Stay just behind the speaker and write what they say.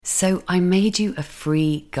So I made you a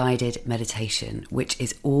free guided meditation, which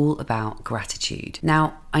is all about gratitude.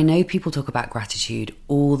 Now, I know people talk about gratitude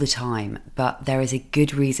all the time, but there is a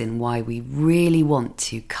good reason why we really want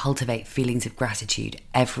to cultivate feelings of gratitude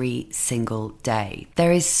every single day.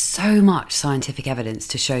 There is so much scientific evidence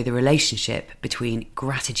to show the relationship between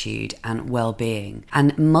gratitude and well-being,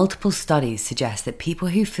 and multiple studies suggest that people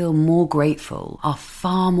who feel more grateful are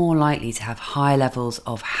far more likely to have higher levels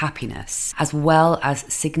of happiness, as well as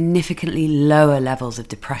significantly lower levels of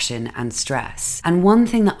depression and stress. And one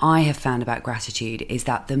thing that I have found about gratitude is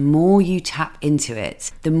that the more you tap into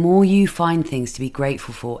it, the more you find things to be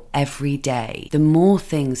grateful for every day, the more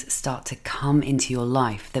things start to come into your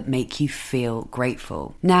life that make you feel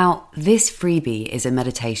grateful. Now, this freebie is a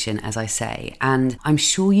meditation, as I say, and I'm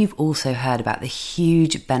sure you've also heard about the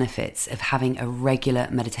huge benefits of having a regular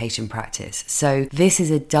meditation practice. So this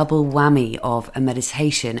is a double whammy of a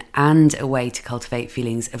meditation and a way to cultivate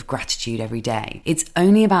feelings of gratitude every day. It's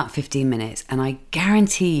only about 15 minutes, and I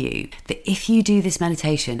guarantee you that if you do this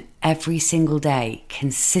meditation every single day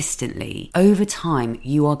consistently, over time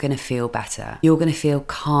you are going to feel better. You're going to feel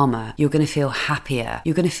calmer. You're going to feel happier.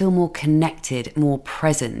 You're going to feel more connected, more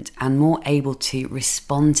present, and more able to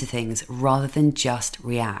respond to things rather than just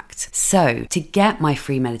react. So to get my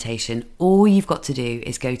free meditation, all you've got to do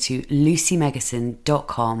is go to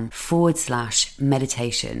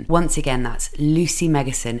lucymeggeson.com/meditation. Once again, that's Lucy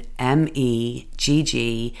Meggeson, MEGGESON,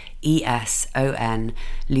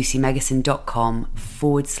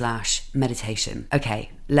 lucymeggeson.com/meditation.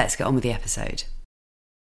 Okay, let's get on with the episode.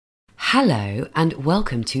 Hello and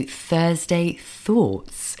welcome to Thursday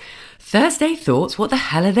Thoughts. Thursday Thoughts? What the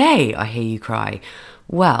hell are they? I hear you cry.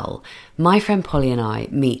 Well, my friend Polly and I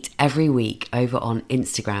meet every week over on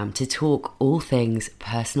Instagram to talk all things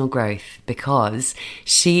personal growth because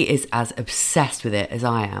she is as obsessed with it as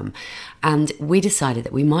I am. And we decided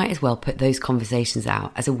that we might as well put those conversations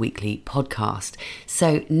out as a weekly podcast.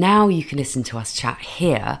 So now you can listen to us chat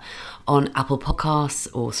here on Apple Podcasts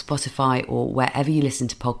or Spotify or wherever you listen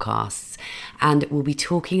to podcasts. And we'll be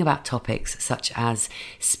talking about topics such as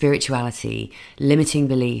spirituality, limiting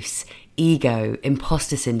beliefs, ego,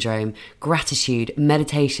 imposter syndrome, gratitude,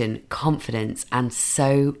 meditation, confidence, and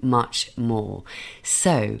so much more.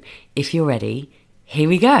 So, if you're ready, here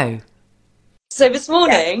we go. So this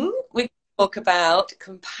morning, we talk about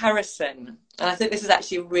comparison. And I think this is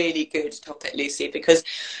actually a really good topic, Lucy, because,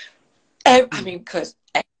 because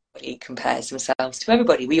everybody compares themselves to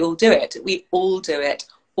everybody. We all do it. We all do it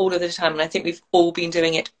all of the time. And I think we've all been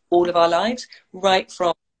doing it all of our lives, right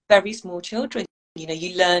from very small children. You know,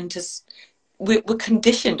 you learn to, we're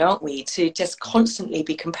conditioned, aren't we, to just constantly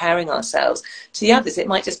be comparing ourselves to the others. It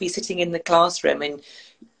might just be sitting in the classroom and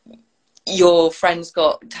your friend's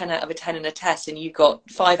got 10 out of 10 in a test and you got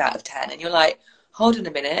 5 out of 10. And you're like, hold on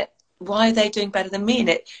a minute, why are they doing better than me? And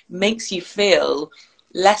it makes you feel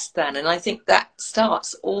less than. And I think that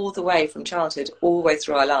starts all the way from childhood, all the way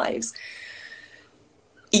through our lives.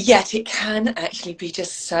 Yet it can actually be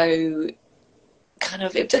just so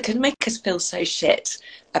it can make us feel so shit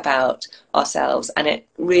about ourselves, and it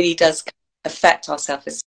really does affect our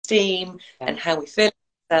self-esteem and how we feel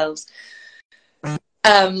ourselves.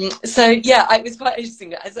 So yeah, it was quite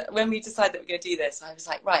interesting. When we decided that we were going to do this, I was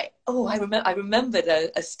like, right, I remembered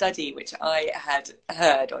a study which I had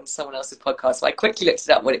heard on someone else's podcast, so I quickly looked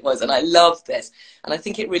it up what it was, and I love this, and I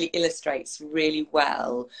think it really illustrates really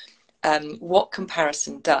well what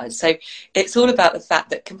comparison does. So it's all about the fact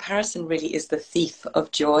that comparison really is the thief of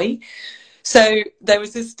joy. So there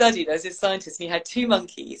was this scientist, and he had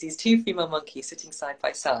these two female monkeys sitting side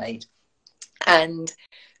by side, and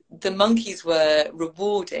the monkeys were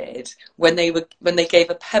rewarded when they gave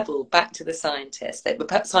a pebble back to the scientist. The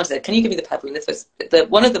scientist said, "Can you give me the pebble?" And this was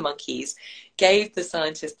one of the monkeys gave the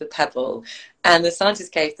scientist the pebble, and the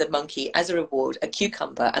scientist gave the monkey as a reward a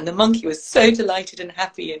cucumber. And the monkey was so delighted and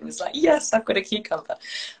happy and was like, "Yes, I've got a cucumber,"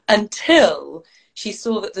 until she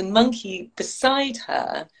saw that the monkey beside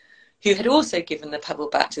her, who had also given the pebble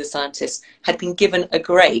back to the scientist, had been given a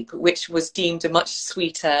grape, which was deemed a much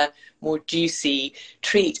sweeter, more juicy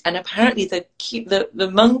treat. And apparently the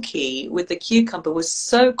monkey with the cucumber was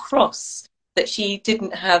so cross that she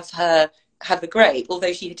didn't have the grape,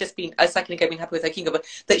 although she had just been a second ago been happy with her cucumber,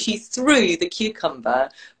 that she threw the cucumber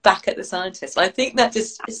back at the scientist. And I think that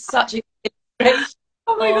just is such a good illustration.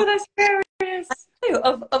 Oh my God, that's hilarious.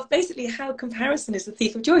 Of basically how comparison is the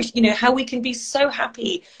thief of joy. You know, how we can be so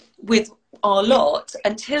happy with our lot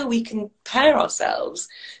until we compare ourselves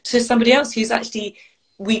to somebody else who's actually,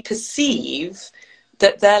 we perceive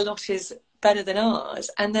that their lot is better than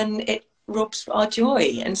ours, and then it robs our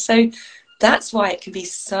joy. And so that's why it can be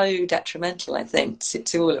so detrimental, I think,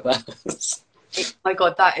 to all of us. Oh my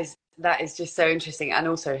God, that is just so interesting and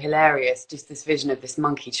also hilarious. Just this vision of this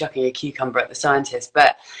monkey chucking a cucumber at the scientist.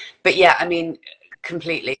 But yeah, I mean,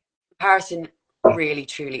 completely. Comparison really,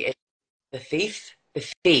 truly is the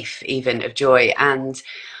thief even of joy. And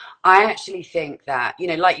I actually think that, you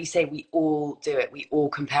know, like you say, we all do it. We all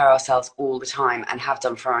compare ourselves all the time and have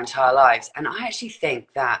done for our entire lives. And I actually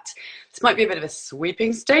think that this might be a bit of a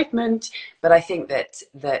sweeping statement, but I think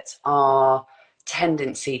that our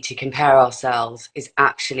tendency to compare ourselves is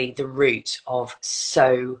actually the root of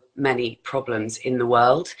so many problems in the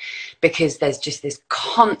world, because there's just this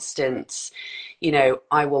constant, you know,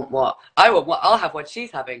 I want what, I'll have what she's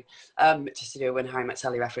having, just to do a When Harry Met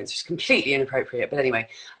Sally reference, which is completely inappropriate, but anyway,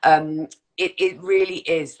 it really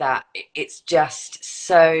is that it's just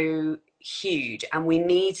so huge, and we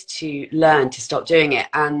need to learn to stop doing it.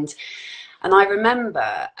 And I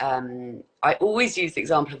remember, I always use the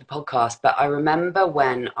example of the podcast, but I remember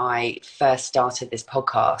when I first started this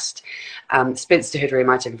podcast, Spinsterhood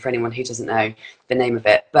Reimagined, for anyone who doesn't know the name of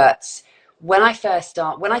it. But when I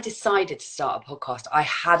decided to start a podcast, I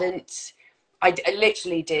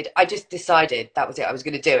literally did. I just decided that was it. I was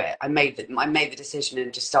going to do it. I made the decision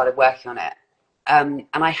and just started working on it. And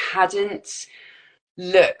I hadn't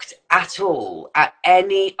looked at all at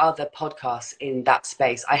any other podcasts in that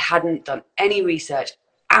space. I hadn't done any research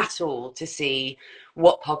at all to see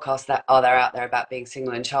what podcasts that are there out there about being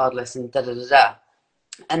single and childless and da da da da.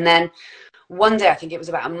 And then one day, I think it was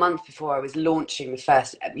about a month before I was launching the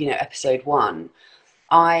first, you know, episode 1,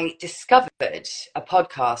 I discovered a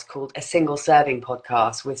podcast called A Single Serving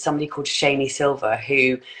Podcast with somebody called Shani Silver,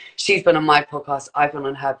 who she's been on my podcast, I've been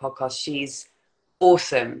on her podcast. She's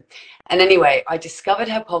awesome. And anyway, I discovered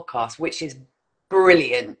her podcast, which is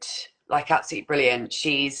brilliant, like absolutely brilliant.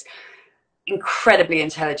 She's incredibly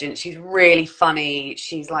intelligent. She's really funny.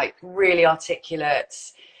 She's like really articulate.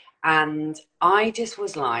 And I just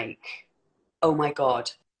was like, oh my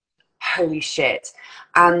God, holy shit.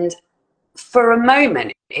 And for a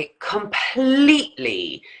moment, it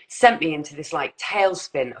completely sent me into this like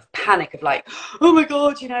tailspin of panic of like, oh my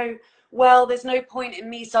God, you know, well, there's no point in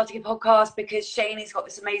me starting a podcast because Shani's got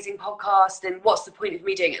this amazing podcast, and what's the point of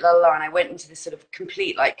me doing it, la la la. And I went into this sort of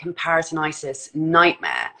complete like comparisonitis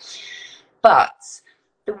nightmare. But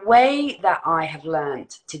the way that I have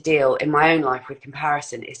learned to deal in my own life with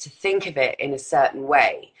comparison is to think of it in a certain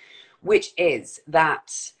way, which is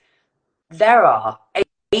that there are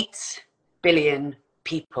 8 billion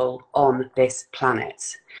people on this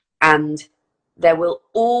planet, and there will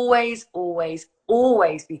always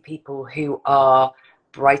be people who are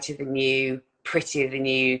brighter than you, prettier than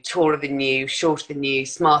you, taller than you, shorter than you,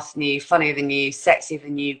 smarter than you, funnier than you, sexier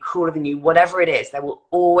than you, cooler than you, whatever it is. There will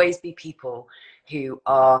always be people who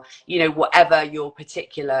are, you know, whatever your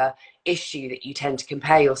particular issue that you tend to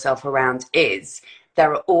compare yourself around is,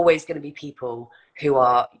 there are always going to be people who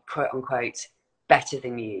are, quote unquote, better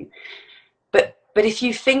than you. But if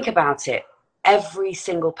you think about it, every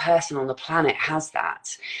single person on the planet has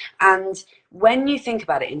that. And when you think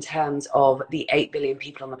about it in terms of the 8 billion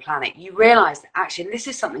people on the planet, you realize that actually, and this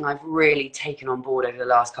is something I've really taken on board over the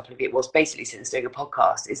last couple of years, well, basically since doing a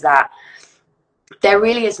podcast, is that there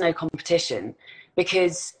really is no competition,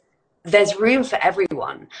 because there's room for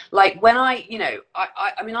everyone. Like when I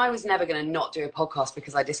mean, I was never going to not do a podcast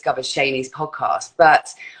because I discovered Shani's podcast,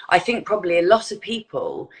 but I think probably a lot of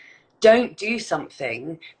people don't do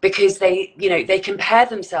something because they, you know, they compare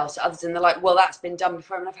themselves to others and they're like, well, that's been done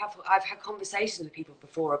before. And I've had conversations with people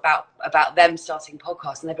before about them starting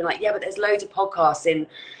podcasts, and they've been like, yeah, but there's loads of podcasts in,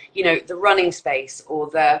 you know, the running space or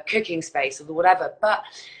the cooking space or the whatever. But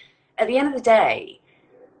at the end of the day,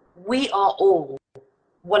 we are all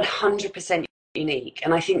 100% unique.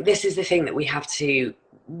 And I think this is the thing that we have to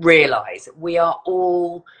realize. We are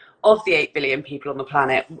all, of the 8 billion people on the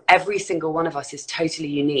planet, every single one of us is totally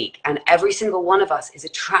unique, and every single one of us is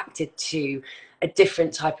attracted to a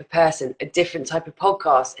different type of person, a different type of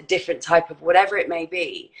podcast, a different type of whatever it may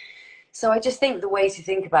be. So I just think the way to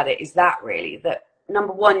think about it is that, really, that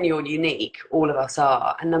number one, you're unique, all of us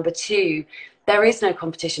are, and number two, there is no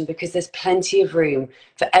competition because there's plenty of room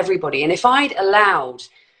for everybody. And if I'd allowed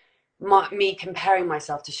me comparing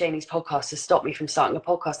myself to Shani's podcast to stop me from starting a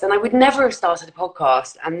podcast, then I would never have started a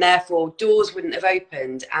podcast, and therefore doors wouldn't have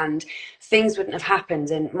opened and things wouldn't have happened,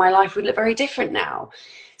 and my life would look very different now.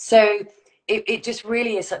 So it just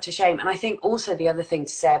really is such a shame. And I think also the other thing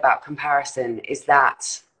to say about comparison is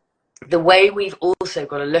that the way we've also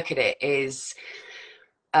got to look at it is,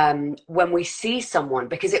 when we see someone,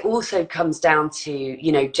 because it also comes down to,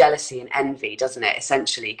 you know, jealousy and envy, doesn't it?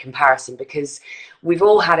 Essentially, comparison, because we've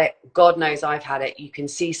all had it. God knows I've had it. You can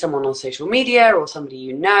see someone on social media or somebody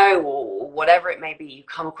you know or whatever it may be. You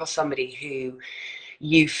come across somebody who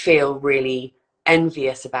you feel really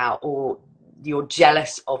envious about, or you're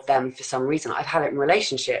jealous of them for some reason. I've had it in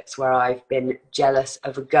relationships where I've been jealous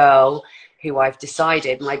of a girl who I've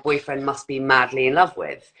decided my boyfriend must be madly in love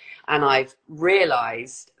with. And I've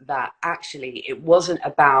realized that actually it wasn't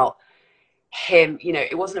about him, you know,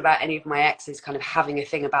 it wasn't about any of my exes kind of having a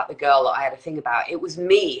thing about the girl that I had a thing about. It was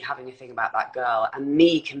me having a thing about that girl and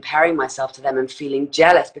me comparing myself to them and feeling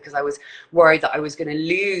jealous because I was worried that I was going to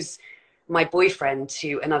lose my boyfriend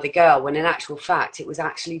to another girl, when in actual fact it was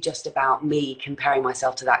actually just about me comparing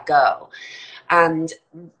myself to that girl.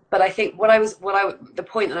 But I think the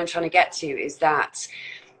point that I'm trying to get to is that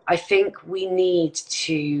I think we need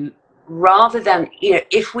to, rather than, you know,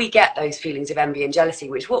 if we get those feelings of envy and jealousy,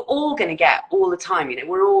 which we're all going to get all the time, you know,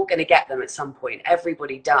 we're all going to get them at some point,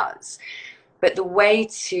 everybody does. But the way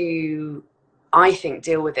to, I think,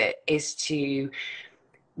 deal with it is to,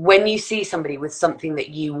 when you see somebody with something that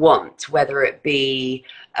you want, whether it be,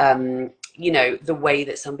 you know, the way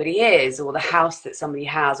that somebody is, or the house that somebody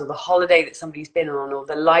has, or the holiday that somebody's been on, or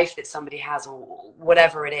the life that somebody has, or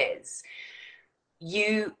whatever it is,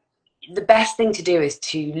 the best thing to do is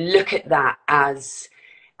to look at that as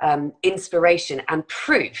inspiration and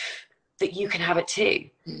proof that you can have it too.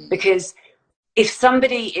 Because if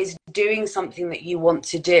somebody is doing something that you want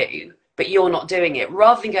to do, but you're not doing it,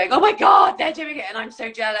 rather than going, oh my God, they're doing it and I'm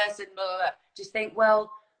so jealous and blah, blah, blah, just think,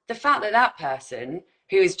 well, the fact that that person,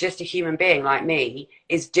 who is just a human being like me,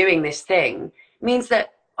 is doing this thing means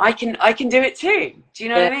that I can do it too. Do you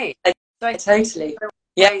know what I mean? So Totally.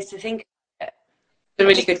 Ways to think. It's a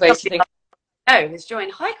really good way to think. Oh, has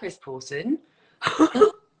joined. Hi, Chris Paulson.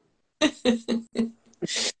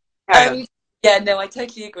 Yeah, no, I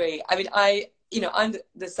totally agree. I mean, I'm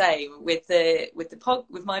the same with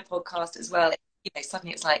my podcast as well. You know,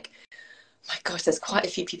 suddenly it's like, my gosh, there's quite a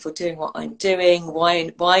few people doing what I'm doing.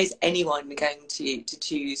 Why is anyone going to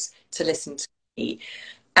choose to listen to me?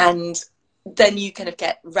 And then you kind of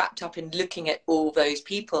get wrapped up in looking at all those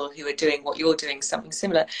people who are doing what you're doing, something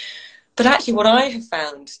similar. But actually, what I have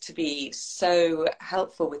found to be so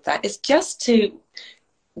helpful with that is just to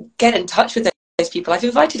get in touch with those people. I've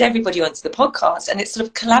invited everybody onto the podcast, and it's sort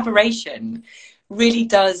of collaboration really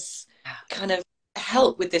does kind of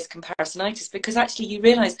help with this comparisonitis, because actually you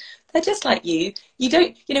realize they're just like you. You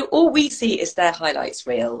don't, you know, all we see is their highlights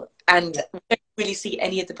reel, and we don't really see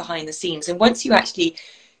any of the behind the scenes. And once you actually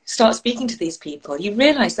start speaking to these people, you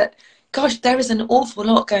realize that, gosh, there is an awful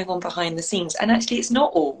lot going on behind the scenes, and actually it's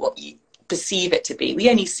not all what you perceive it to be. We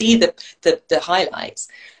only see the highlights.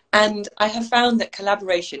 And I have found that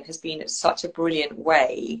collaboration has been such a brilliant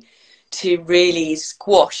way to really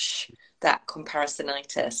squash that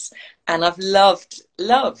comparisonitis. And I've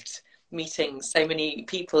loved meeting so many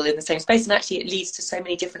people in the same space, and actually it leads to so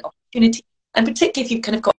many different opportunities. And particularly if you've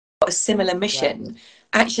kind of got a similar mission,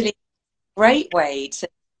 actually a great way to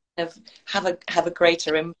kind of have a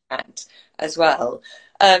greater impact as well.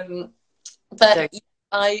 But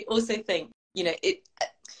I also think, you know,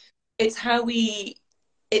 it's how we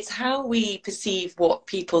perceive what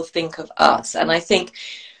people think of us. And I think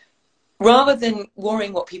rather than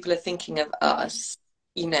worrying what people are thinking of us,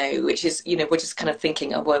 you know, which is, you know, we're just kind of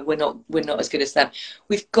thinking, oh, well, we're not as good as them.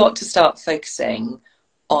 We've got to start focusing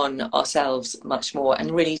on ourselves much more,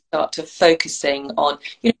 and really start to focusing on,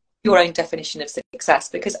 you know, your own definition of success,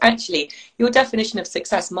 because actually your definition of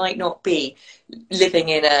success might not be living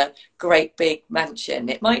in a great big mansion.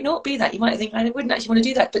 It might not be that. You might think, I wouldn't actually want to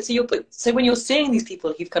do that. But so when you're seeing these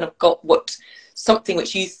people who've kind of got something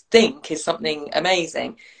which you think is something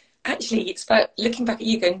amazing, actually it's about looking back at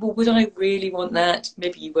you going, well, would I really want that?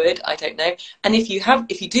 Maybe you would, I don't know. And if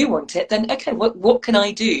you do want it, then okay, what can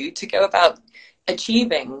I do to go about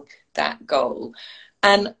achieving that goal?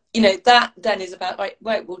 And, you know, that then is about, right,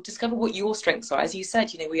 well, discover what your strengths are. As you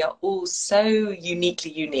said, you know, we are all so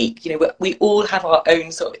uniquely unique. You know, we all have our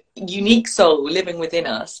own sort of unique soul living within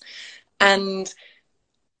us. And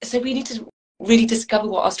so we need to really discover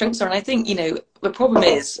what our strengths are. And I think, you know, the problem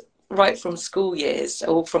is, right from school years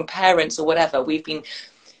or from parents or whatever, we've been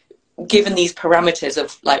given these parameters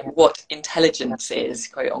of like what intelligence is,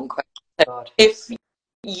 quote unquote. So if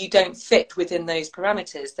you don't fit within those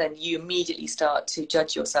parameters, then you immediately start to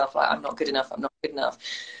judge yourself like, I'm not good enough.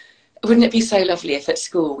 Wouldn't it be so lovely if at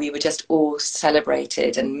school we were just all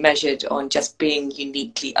celebrated and measured on just being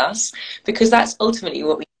uniquely us? Because that's ultimately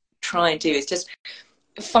what we try and do, is just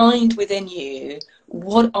find within you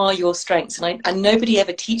what are your strengths, and nobody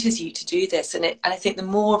ever teaches you to do this, and I think the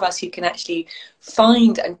more of us who can actually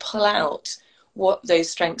find and pull out what those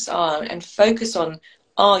strengths are and focus on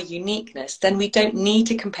our uniqueness, then we don't need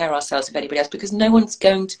to compare ourselves with anybody else, because no one's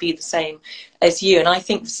going to be the same as you. And I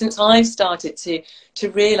think since I've started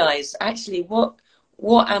to realize actually what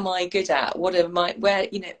am I good at, what am I, where,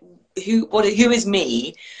 you know, who is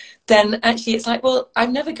me, then actually it's like, well,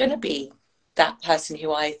 I'm never going to be that person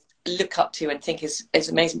who I look up to and think is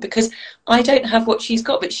amazing, because I don't have what she's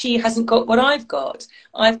got, but she hasn't got what I've got.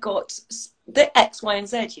 I've got the X, Y, and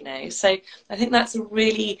Z, you know. So I think that's a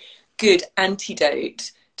really good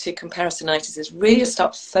antidote to comparisonitis, is really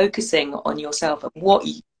start focusing on yourself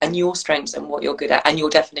and your strengths and what you're good at and your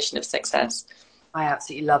definition of success. I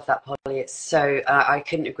absolutely love that, Polly. It's so, I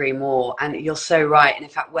couldn't agree more. And you're so right. And in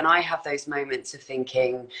fact, when I have those moments of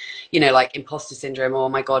thinking, you know, like imposter syndrome, oh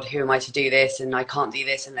my God, who am I to do this? And I can't do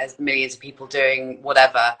this. And there's millions of people doing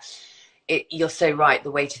whatever. You're so right.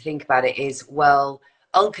 The way to think about it is, well,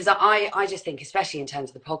 because I just think, especially in terms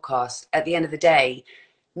of the podcast, at the end of the day,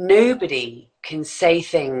 nobody can say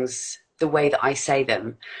things the way that I say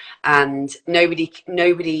them. And nobody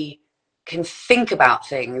can think about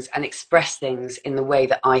things and express things in the way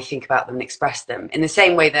that I think about them and express them, in the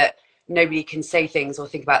same way that nobody can say things or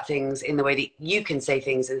think about things in the way that you can say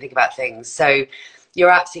things and think about things. So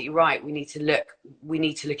you're absolutely right. We need to look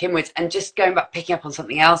inwards. And just going back, picking up on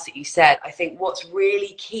something else that you said, I think what's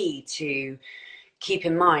really key to keep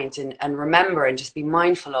in mind and remember and just be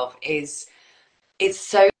mindful of is, it's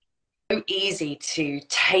so easy to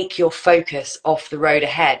take your focus off the road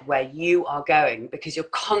ahead where you are going, because you're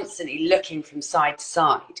constantly looking from side to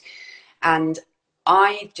side. And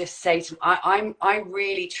I just say to I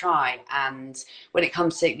really try, and when it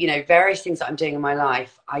comes to, you know, various things that I'm doing in my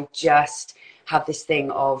life, I just have this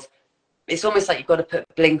thing of, it's almost like you've got to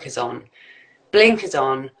put blinkers on,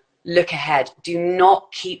 look ahead. Do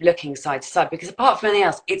not keep looking side to side, because apart from anything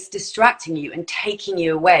else, it's distracting you and taking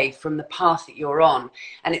you away from the path that you're on,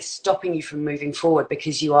 and it's stopping you from moving forward,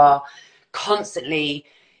 because you are constantly,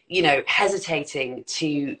 you know, hesitating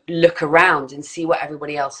to look around and see what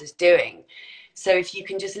everybody else is doing. So if you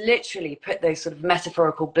can just literally put those sort of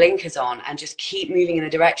metaphorical blinkers on and just keep moving in the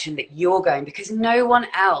direction that you're going, because no one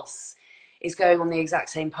else is going on the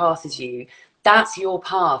exact same path as you. That's your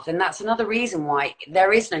path. And that's another reason why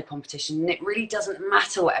there is no competition. And it really doesn't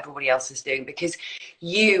matter what everybody else is doing, because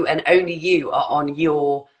you and only you are on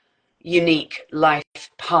your unique life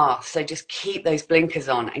path. So just keep those blinkers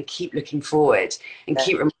on and keep looking forward, and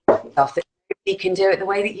keep reminding yourself that nobody can do it the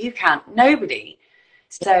way that you can. Nobody.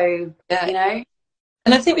 So, you know.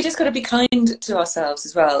 And I think we just got to be kind to ourselves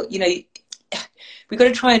as well. You know, we've got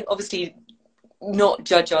to try and obviously not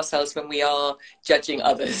judge ourselves when we are judging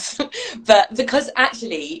others, but because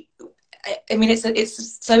actually, I mean,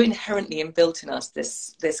 it's so inherently inbuilt in us,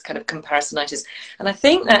 this kind of comparisonitis. And I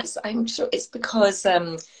think I'm sure it's because,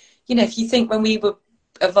 you know, if you think when we were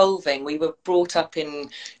evolving, we were brought up in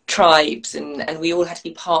tribes, and we all had to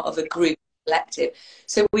be part of a group, collective.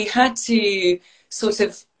 So we had to sort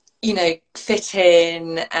of, you know, fit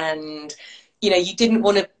in, and you know, you didn't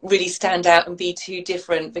want to really stand out and be too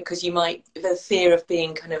different, because you might, the fear of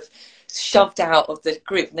being kind of shoved out of the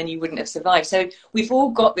group, and then you wouldn't have survived. So we've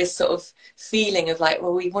all got this sort of feeling of like,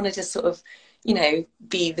 well, we want to just sort of, you know,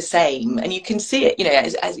 be the same. And you can see it, you know,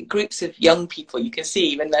 as groups of young people, you can see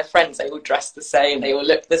even their friends, they all dress the same, they all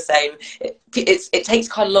look the same. It takes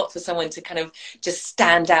quite a lot for someone to kind of just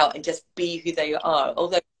stand out and just be who they are,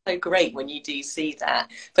 although so great when you do see that,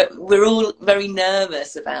 but we're all very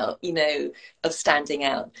nervous about, you know, of standing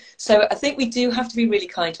out. So I think we do have to be really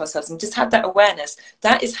kind to ourselves and just have that awareness.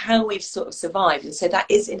 That is how we've sort of survived, and so that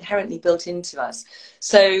is inherently built into us.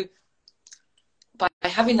 So by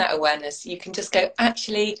having that awareness, you can just go,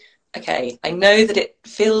 actually, okay, I know that it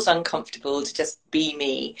feels uncomfortable to just be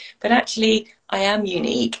me, but actually I am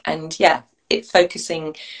unique. And yeah, it's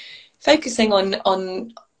focusing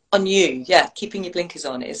on you, yeah, keeping your blinkers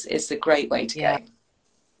on is a great way to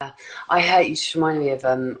go. I heard, you just reminded me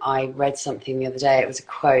of, I read something the other day, it was a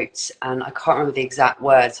quote, and I can't remember the exact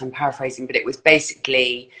words, I'm paraphrasing, but it was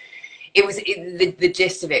basically, the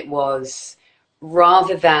gist of it was,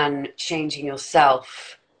 rather than changing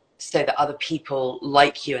yourself so that other people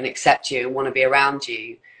like you and accept you and want to be around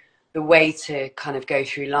you, the way to kind of go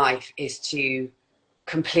through life is to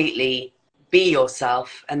completely be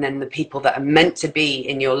yourself, and then the people that are meant to be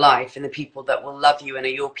in your life and the people that will love you and are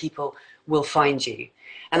your people will find you.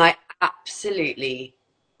 And I absolutely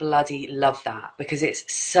bloody love that, because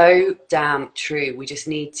it's so damn true. We just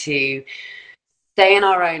need to stay in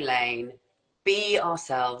our own lane, be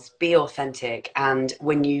ourselves, be authentic, and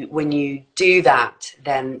when you do that,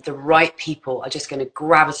 then the right people are just going to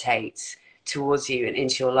gravitate towards you and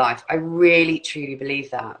into your life. I really truly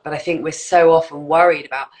believe that. But I think we're so often worried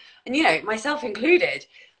about, and you know, myself included,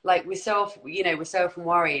 like we're so often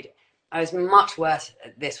worried. I was much worse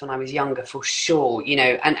at this when I was younger, for sure, you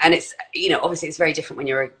know, and it's, you know, obviously it's very different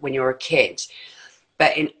when you're a kid,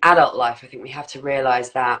 but in adult life I think we have to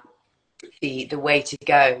realize that the way to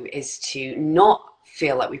go is to not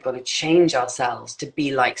feel like we've got to change ourselves to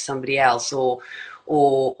be like somebody else, or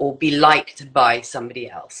be liked by somebody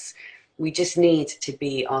else. We just need to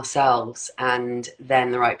be ourselves, and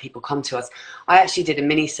then the right people come to us. I actually did a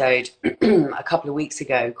mini-sode a couple of weeks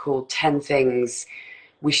ago called 10 Things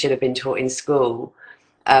We Should Have Been Taught in School.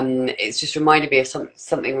 It's just reminded me of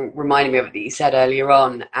something reminded me of it that you said earlier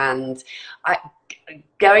on. And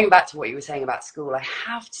going back to what you were saying about school, I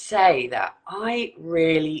have to say that I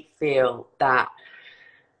really feel that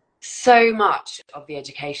so much of the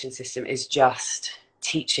education system is just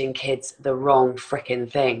teaching kids the wrong frickin'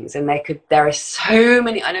 things. And there are so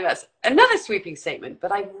many, I know that's another sweeping statement,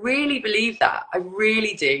 but I really believe that. I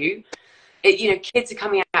really do. You know, kids are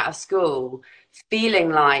coming out of school feeling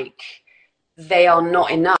like they are not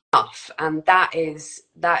enough. And that is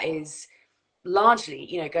largely,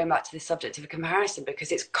 you know, going back to the subject of a comparison,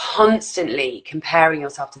 because it's constantly comparing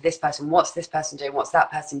yourself to this person. What's this person doing? What's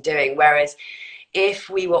that person doing? Whereas if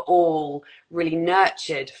we were all really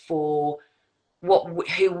nurtured for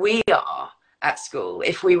who we are at school,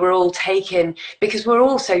 if we were all taken, because we're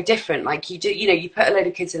all so different, like you know, you put a load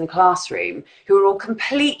of kids in a classroom who are all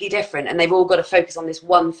completely different, and they've all got to focus on this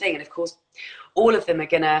one thing, and of course all of them are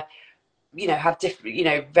gonna, you know, have different, you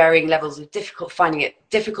know, varying levels of finding it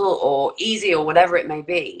difficult or easy or whatever it may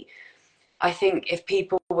be. I think if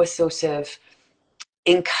people were sort of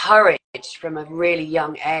encouraged from a really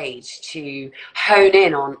young age to hone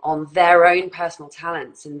in on their own personal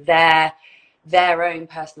talents and their own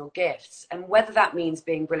personal gifts, and whether that means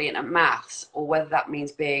being brilliant at maths or whether that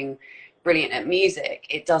means being brilliant at music,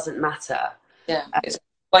 it doesn't matter. Yeah,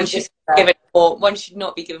 one should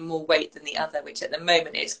not be given more weight than the other, which at the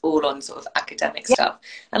moment it's all on sort of academic stuff.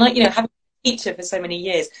 And like, you know, having a teacher for so many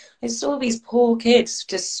years, I saw these poor kids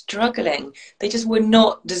just struggling. They just were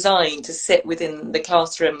not designed to sit within the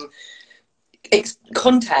classroom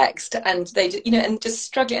context, and they, you know, and just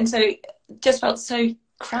struggling, and so just felt so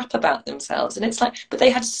crap about themselves. And it's like, but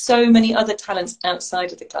they had so many other talents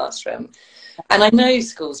outside of the classroom. And I know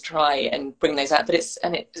schools try and bring those out, but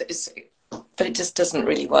it just doesn't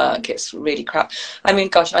really work. It's really crap. I mean,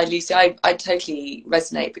 gosh, Lucy, I totally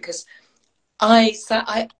resonate, because I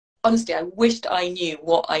honestly, I wished I knew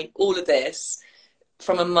all of this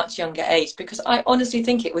from a much younger age, because I honestly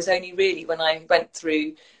think it was only really when I went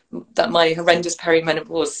through my horrendous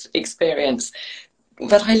perimenopause experience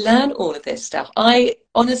that I learned all of this stuff. I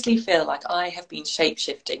honestly feel like I have been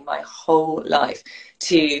shape-shifting my whole life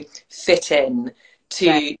to fit in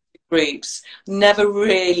to groups, never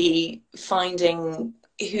really finding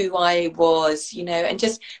who I was, you know, and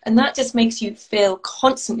that just makes you feel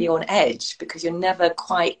constantly on edge, because you're never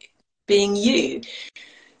quite being you.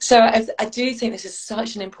 So I do think this is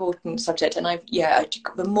such an important subject, and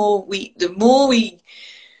the more we know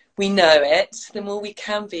it, the more we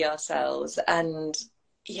can be ourselves. And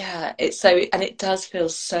yeah, it does feel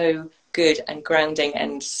so good and grounding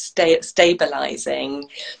and stabilizing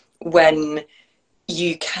when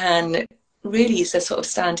you can really just sort of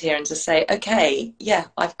stand here and just say, okay, yeah,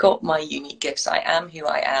 I've got my unique gifts. I am who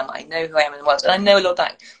I am. I know who I am in the world. And I know a lot of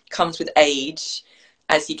that comes with age.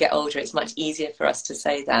 As you get older, it's much easier for us to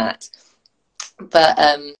say that. But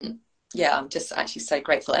yeah, I'm just actually so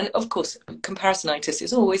grateful. And of course, comparisonitis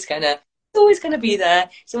is always going to be there.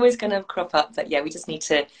 It's always going to crop up. But yeah, we just need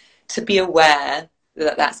to be aware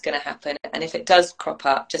that that's going to happen. And if it does crop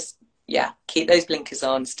up, just, yeah, keep those blinkers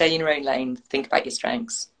on, stay in your own lane, think about your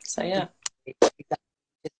strengths. So yeah.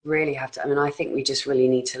 Really have to, I mean, I think we just really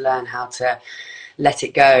need to learn how to let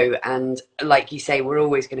it go. And like you say, we're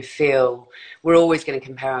always going to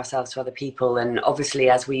compare ourselves to other people. And obviously,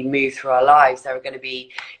 as we move through our lives, there are going to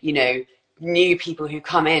be, you know, new people who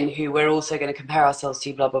come in who we're also going to compare ourselves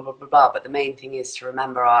to, blah, blah, blah, blah, blah. But the main thing is to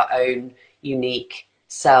remember our own unique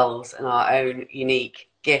selves and our own unique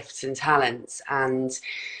gifts and talents. And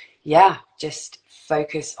yeah, just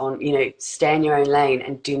focus on, you know, stay in your own lane,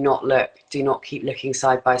 and do not keep looking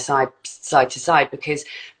side to side, because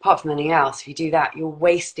apart from anything else, if you do that, you're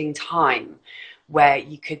wasting time where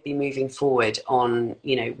you could be moving forward on,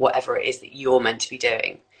 you know, whatever it is that you're meant to be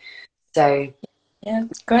doing. So yeah,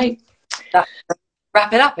 great.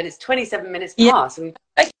 Wrap it up, and it's 27 minutes past, so we've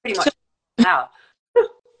pretty much now.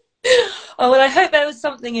 Oh, well, I hope there was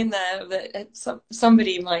something in there that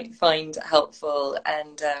somebody might find helpful.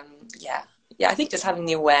 And yeah, I think just having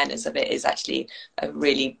the awareness of it is actually a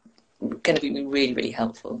really going to be really, really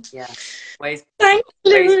helpful. Yeah. Ways, Thanks,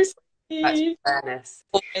 ways Lucy. awareness.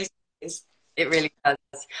 Always is. It really does.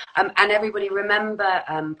 And everybody remember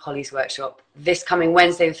Polly's workshop this coming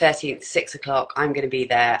Wednesday the 13th, 6 o'clock. I'm going to be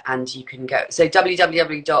there and you can go. So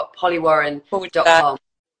www.pollywarren.com.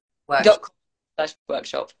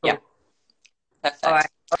 .com/workshop. Cool. Yeah. Perfect. All right.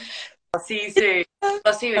 I'll see you soon.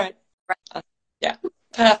 I'll see you. Right. Yeah.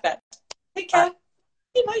 Perfect. Take care.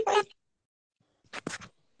 Bye. Bye.